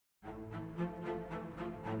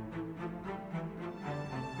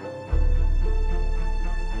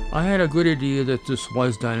I had a good idea that this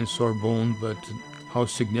was dinosaur bone, but how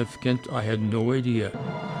significant, I had no idea.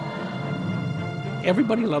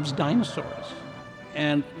 Everybody loves dinosaurs.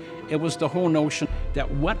 And it was the whole notion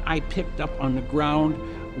that what I picked up on the ground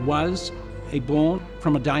was a bone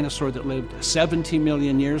from a dinosaur that lived 70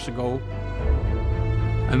 million years ago.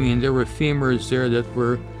 I mean, there were femurs there that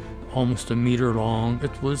were almost a meter long.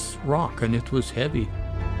 It was rock and it was heavy.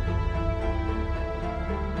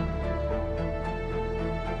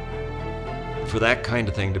 For that kind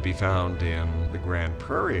of thing to be found in the Grande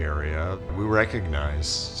Prairie area, we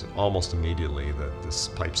recognized almost immediately that this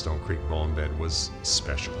Pipestone Creek bone bed was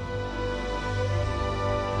special.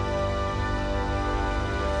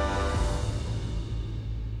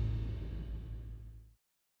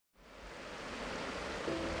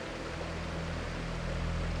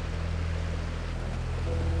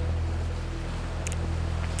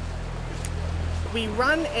 We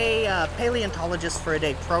run a paleontologist for a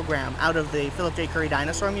day program out of the Philip J. Currie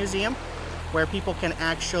Dinosaur Museum, where people can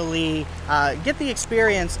actually get the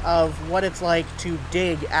experience of what it's like to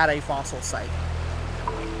dig at a fossil site.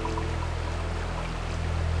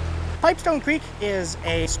 Pipestone Creek is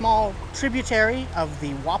a small tributary of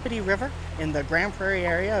the Wapiti River in the Grande Prairie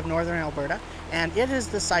area of northern Alberta, and it is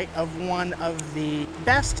the site of one of the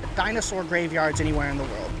best dinosaur graveyards anywhere in the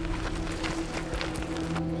world.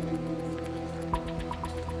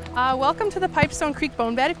 Welcome to the Pipestone Creek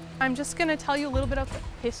bone bed. I'm just going to tell you a little bit of the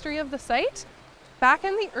history of the site. Back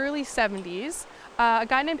in the early 70s, a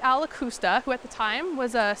guy named Al Acosta, who at the time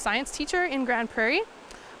was a science teacher in Grande Prairie,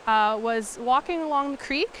 was walking along the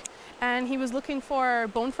creek and he was looking for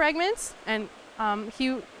bone fragments, and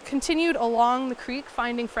he continued along the creek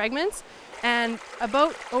finding fragments, and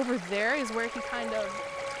about over there is where he kind of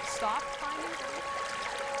stopped finding them.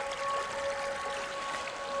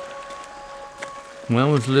 When I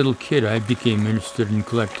was a little kid, I became interested in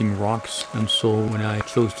collecting rocks, and so when I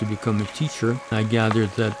chose to become a teacher, I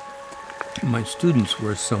gathered that my students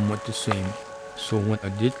were somewhat the same. So when I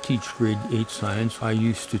did teach grade 8 science, I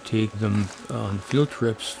used to take them on field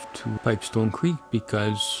trips to Pipestone Creek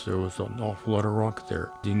because there was an awful lot of rock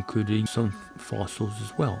there, including some fossils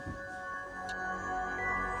as well.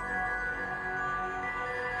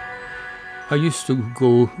 I used to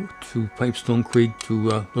go to Pipestone Creek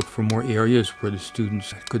to look for more areas where the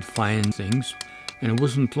students could find things, and it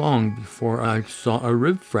wasn't long before I saw a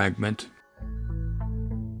rib fragment.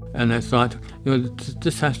 And I thought, you know,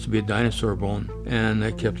 this has to be a dinosaur bone, and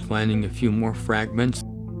I kept finding a few more fragments.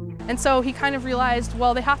 And so he kind of realized,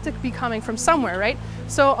 well, they have to be coming from somewhere, right?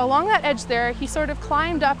 So along that edge there, he sort of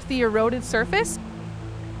climbed up the eroded surface.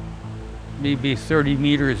 Maybe 30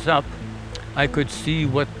 meters up, I could see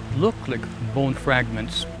what looked like bone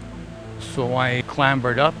fragments. So I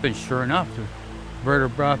clambered up, and sure enough, the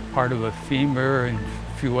vertebra, part of a femur, and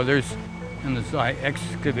a few others. And as I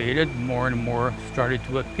excavated, more and more started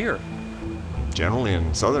to appear. Generally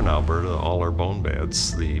in southern Alberta, all our bone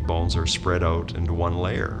beds, the bones are spread out into one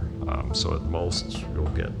layer. So at most, you'll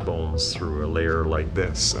get bones through a layer like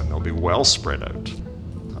this, and they'll be well spread out.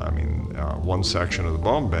 I mean, one section of the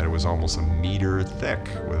bone bed was almost a meter thick,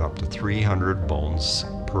 with up to 300 bones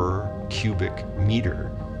per cubic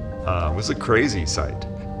meter. It was a crazy sight.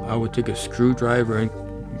 I would take a screwdriver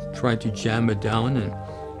and try to jam it down, and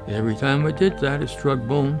every time I did that, it struck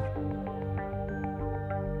bone.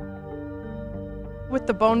 With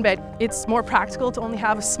the bone bed, it's more practical to only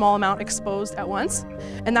have a small amount exposed at once.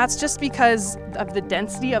 And that's just because of the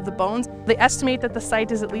density of the bones. They estimate that the site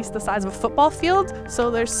is at least the size of a football field, so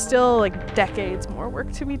there's still like decades more work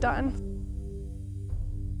to be done.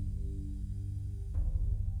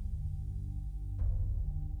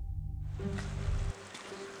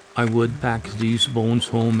 I would pack these bones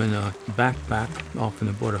home in a backpack, often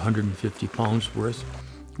about 150 pounds worth,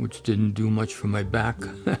 which didn't do much for my back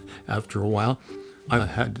after a while. I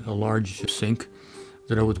had a large sink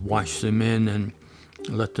that I would wash them in and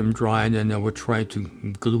let them dry, and then I would try to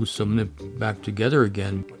glue some of them back together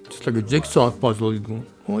again. Just like a jigsaw puzzle, you go,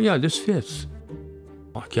 oh yeah, this fits.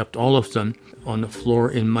 I kept all of them on the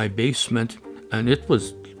floor in my basement, and it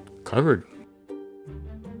was covered.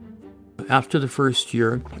 After the first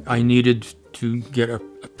year, I needed to get a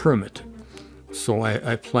permit. So I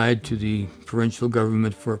applied to the provincial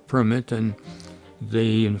government for a permit, and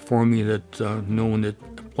they informed me that no one had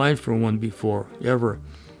applied for one before, ever.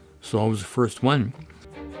 So I was the first one.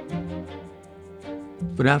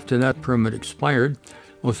 But after that permit expired,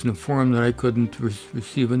 I was informed that I couldn't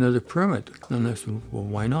receive another permit. And I said, well,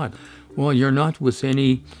 why not? Well, you're not with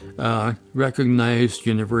any recognized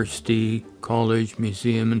university, college,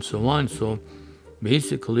 museum, and so on. So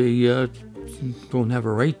basically, you don't have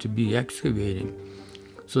a right to be excavating.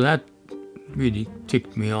 So that really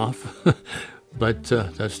ticked me off, but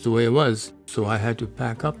that's the way it was. So I had to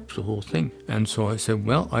pack up the whole thing. And so I said,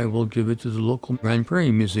 well, I will give it to the local Grande Prairie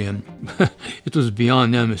Museum. It was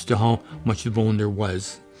beyond them as to how much bone there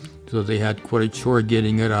was. So they had quite a chore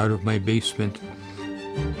getting it out of my basement.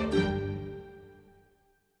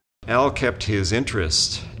 Al kept his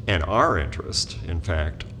interest, and our interest, in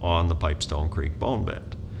fact, on the Pipestone Creek bone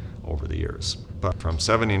bed over the years. But from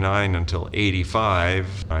 79 until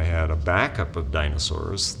 85, I had a backup of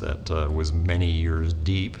dinosaurs that was many years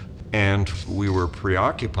deep, and we were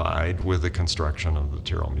preoccupied with the construction of the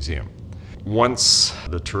Tyrrell Museum. Once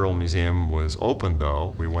the Tyrrell Museum was opened,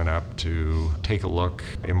 though, we went up to take a look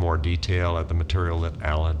in more detail at the material that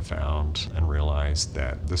Al had found and realized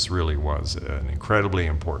that this really was an incredibly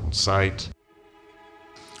important site.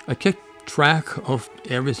 I kept track of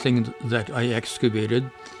everything that I excavated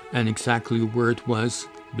and exactly where it was,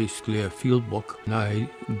 basically a field book. And I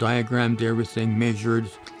diagrammed everything, measured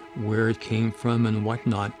where it came from and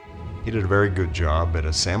whatnot. He did a very good job at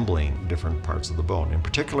assembling different parts of the bone. In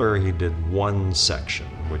particular, he did one section,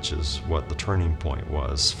 which is what the turning point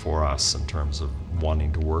was for us in terms of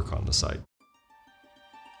wanting to work on the site.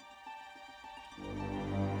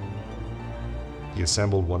 He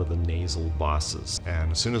assembled one of the nasal bosses,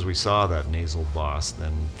 and as soon as we saw that nasal boss,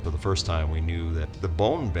 then for the first time we knew that the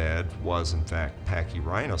bone bed was in fact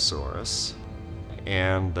Pachyrhinosaurus,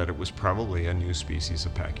 and that it was probably a new species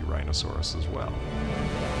of Pachyrhinosaurus as well.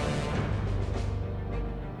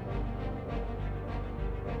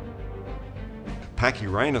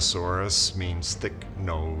 Pachyrhinosaurus means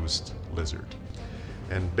thick-nosed lizard.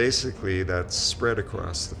 And basically that's spread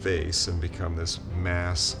across the face and become this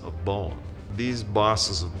mass of bone. These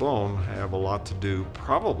bosses of bone have a lot to do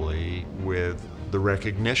probably with the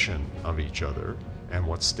recognition of each other and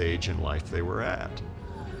what stage in life they were at.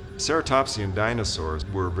 Ceratopsian dinosaurs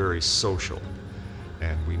were very social,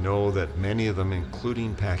 and we know that many of them,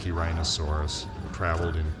 including Pachyrhinosaurus,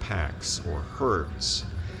 traveled in packs or herds.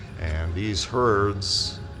 And these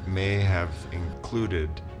herds may have included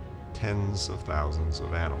tens of thousands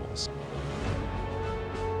of animals.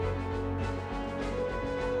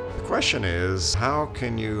 The question is, how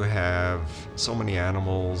can you have so many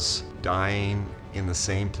animals dying in the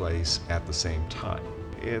same place at the same time?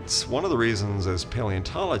 It's one of the reasons as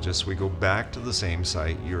paleontologists we go back to the same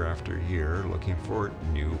site year after year looking for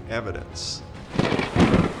new evidence.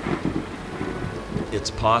 It's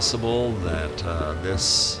possible that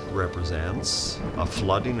this represents a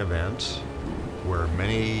flooding event where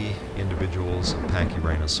many individuals of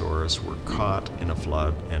Pachyrhinosaurus were caught in a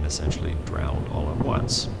flood and essentially drowned all at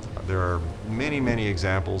once. There are many, many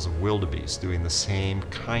examples of wildebeest doing the same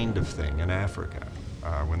kind of thing in Africa.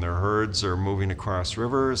 When their herds are moving across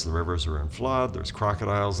rivers, the rivers are in flood, there's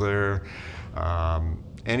crocodiles there,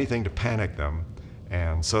 anything to panic them,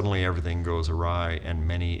 and suddenly everything goes awry and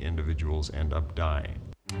many individuals end up dying.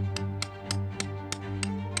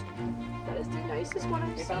 That is the nicest one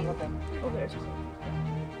I've seen. Oh, there's one.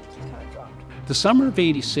 It's kind of dropped. The summer of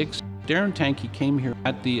 '86, Darren Tanke came here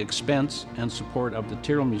at the expense and support of the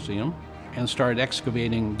Tyrrell Museum and started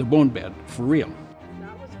excavating the bone bed for real.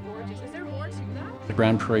 That was gorgeous. Is there more to that? The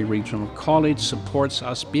Grande Prairie Regional College supports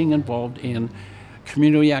us being involved in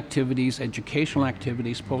community activities, educational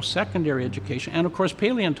activities, post-secondary education, and of course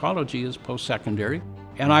paleontology is post-secondary.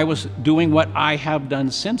 And I was doing what I have done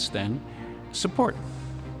since then, support.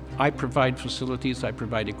 I provide facilities, I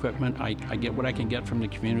provide equipment, I get what I can get from the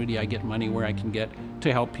community, I get money where I can get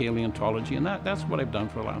to help paleontology, and that's what I've done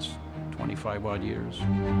for the last 25 odd years.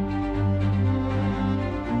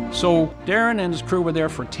 So Darren and his crew were there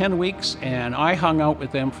for 10 weeks, and I hung out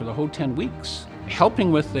with them for the whole 10 weeks,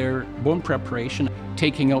 helping with their bone preparation,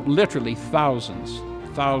 taking out literally thousands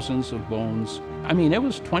of bones. I mean, it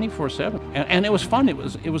was 24/7, and it was fun, it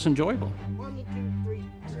was enjoyable.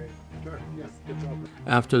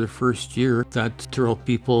 After the first year that Tyrrell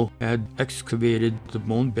people had excavated the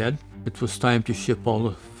bone bed, it was time to ship all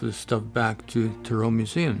of the stuff back to Tyrrell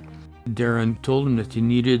Museum. Darren told him that he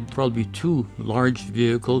needed probably 2 large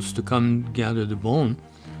vehicles to come gather the bone.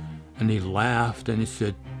 And he laughed and he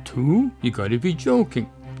said, 2? You gotta be joking.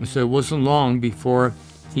 And so it wasn't long before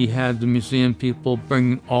he had the museum people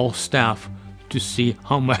bring all staff to see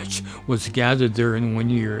how much was gathered there in 1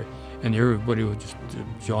 year. And everybody was just,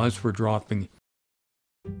 jaws were dropping.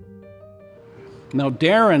 Now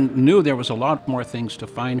Darren knew there was a lot more things to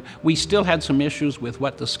find. We still had some issues with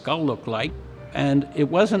what the skull looked like. And it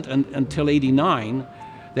wasn't until '89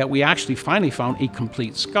 that we actually finally found a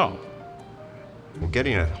complete skull. Well,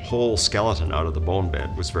 getting a whole skeleton out of the bone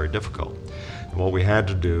bed was very difficult. And what we had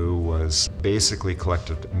to do was basically collect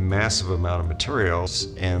a massive amount of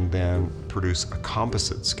materials and then produce a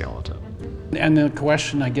composite skeleton. And the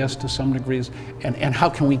question, I guess, to some degree is, and how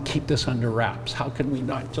can we keep this under wraps? How can we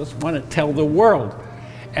not just want to tell the world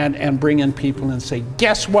and bring in people and say,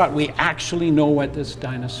 guess what? We actually know what this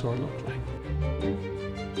dinosaur looked like.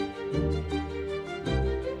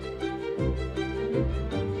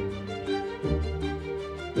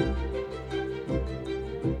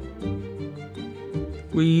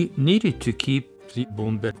 We needed to keep the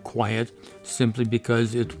bone bed quiet simply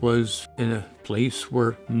because it was in a place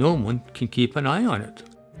where no one can keep an eye on it.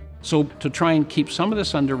 So to try and keep some of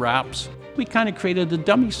this under wraps, we kind of created a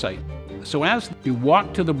dummy site. So as you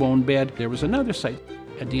walked to the bone bed, there was another site.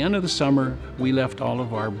 At the end of the summer, we left all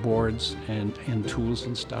of our boards and tools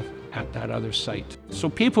and stuff at that other site. So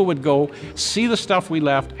people would go see the stuff we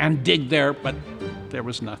left and dig there, but there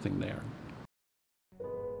was nothing there.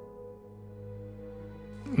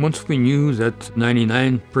 Once we knew that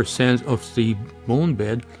 99% of the bone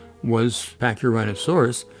bed was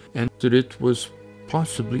Pachyrhinosaurus and that it was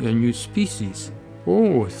possibly a new species.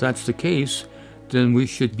 Oh, if that's the case, then we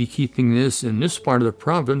should be keeping this in this part of the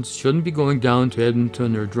province, shouldn't be going down to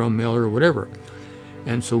Edmonton or Drummel or whatever.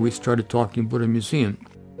 And so we started talking about a museum.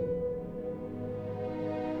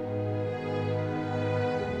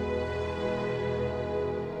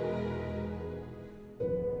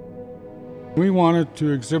 We wanted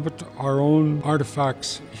to exhibit our own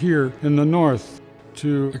artifacts here in the north,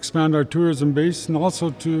 to expand our tourism base and also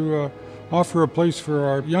to offer a place for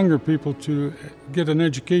our younger people to get an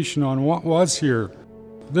education on what was here.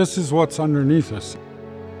 This is what's underneath us.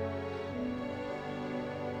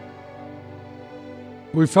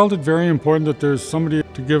 We felt it very important that there's somebody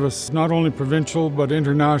to give us not only provincial but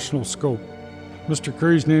international scope. Mr.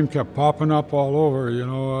 Curry's name kept popping up all over,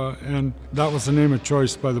 and that was the name of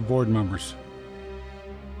choice by the board members.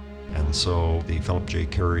 And so the Philip J.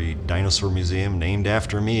 Curry Dinosaur Museum, named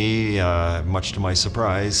after me, much to my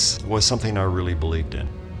surprise, was something I really believed in.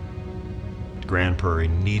 Grande Prairie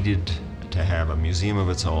needed to have a museum of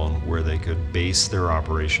its own where they could base their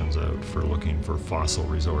operations out for looking for fossil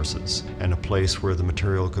resources, and a place where the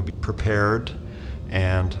material could be prepared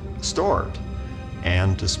and stored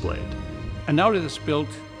and displayed. And now that it's built,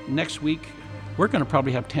 next week, we're going to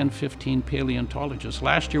probably have 10, 15 paleontologists.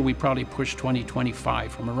 Last year, we probably pushed 20,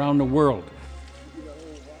 25 from around the world.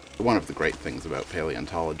 One of the great things about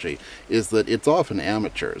paleontology is that it's often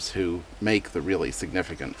amateurs who make the really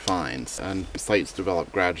significant finds, and sites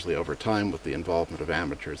develop gradually over time with the involvement of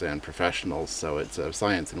amateurs and professionals, so it's a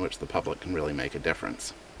science in which the public can really make a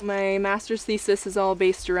difference. My master's thesis is all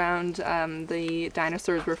based around the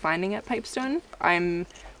dinosaurs we're finding at Pipestone. I'm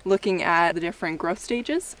looking at the different growth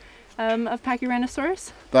stages of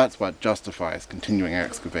Pachyrhinosaurus. That's what justifies continuing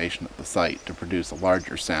excavation at the site to produce a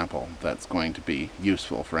larger sample that's going to be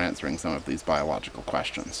useful for answering some of these biological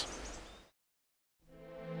questions.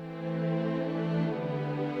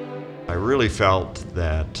 I really felt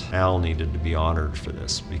that Al needed to be honored for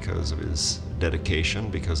this because of his dedication,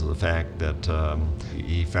 because of the fact that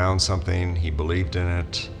he found something, he believed in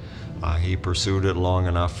it, he pursued it long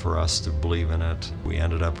enough for us to believe in it. We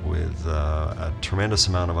ended up with a tremendous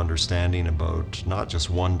amount of understanding about not just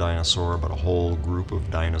one dinosaur, but a whole group of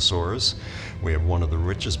dinosaurs. We have one of the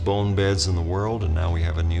richest bone beds in the world, and now we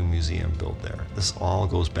have a new museum built there. This all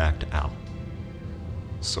goes back to Al.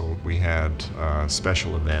 So we had a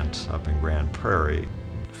special event up in Grande Prairie.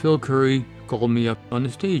 Phil Curry called me up on the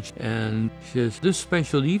stage and says, "This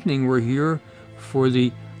special evening we're here for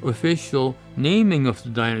the official naming of the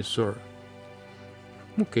dinosaur."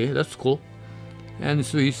 Okay, that's cool. And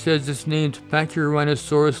so he says it's named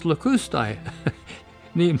Pachyrhinosaurus lacustae,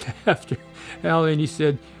 named after Al. And he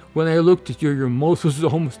said, "When I looked at you, your mouth was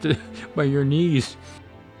almost by your knees."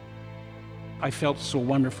 I felt so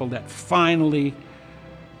wonderful that finally,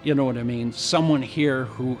 you know what I mean, someone here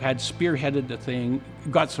who had spearheaded the thing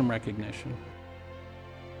got some recognition.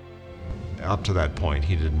 Up to that point,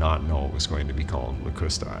 he did not know it was going to be called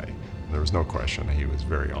lacustae. There was no question he was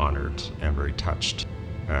very honored and very touched.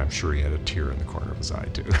 And I'm sure he had a tear in the corner of his eye,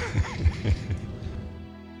 too.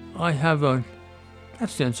 I have a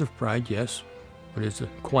sense of pride, yes, but it's a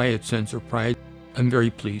quiet sense of pride. I'm very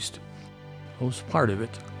pleased. I was part of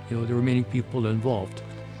it. There were many people involved.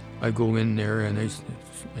 I go in there and I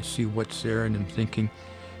see what's there, and I'm thinking,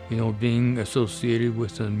 being associated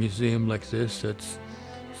with a museum like this that's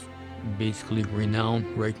basically renowned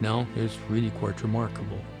right now is really quite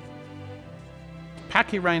remarkable.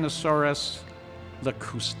 Pachyrhinosaurus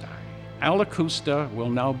lacustae. Al Lacusta will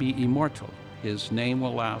now be immortal. His name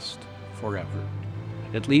will last forever.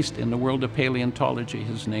 at least in the world of paleontology,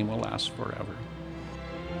 his name will last forever.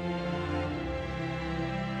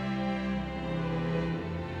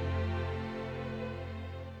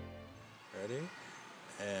 Ready?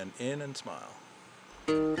 And in and smile.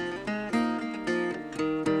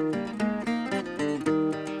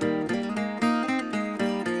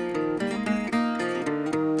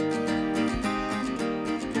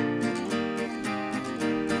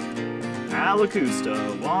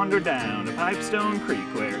 Alacusta wandered down to Pipestone Creek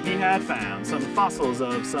where he had found some fossils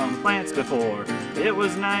of some plants before. It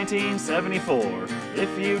was 1974.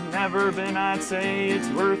 If you'd never been, I'd say it's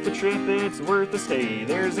worth the trip, it's worth the stay.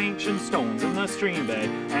 There's ancient stones in the stream bed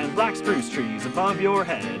and black spruce trees above your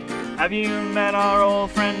head. Have you met our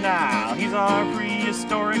old friend Al? He's our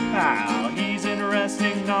prehistoric pal. He's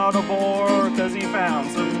interesting, not a bore, cause he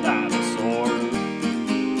found some dinosaurs.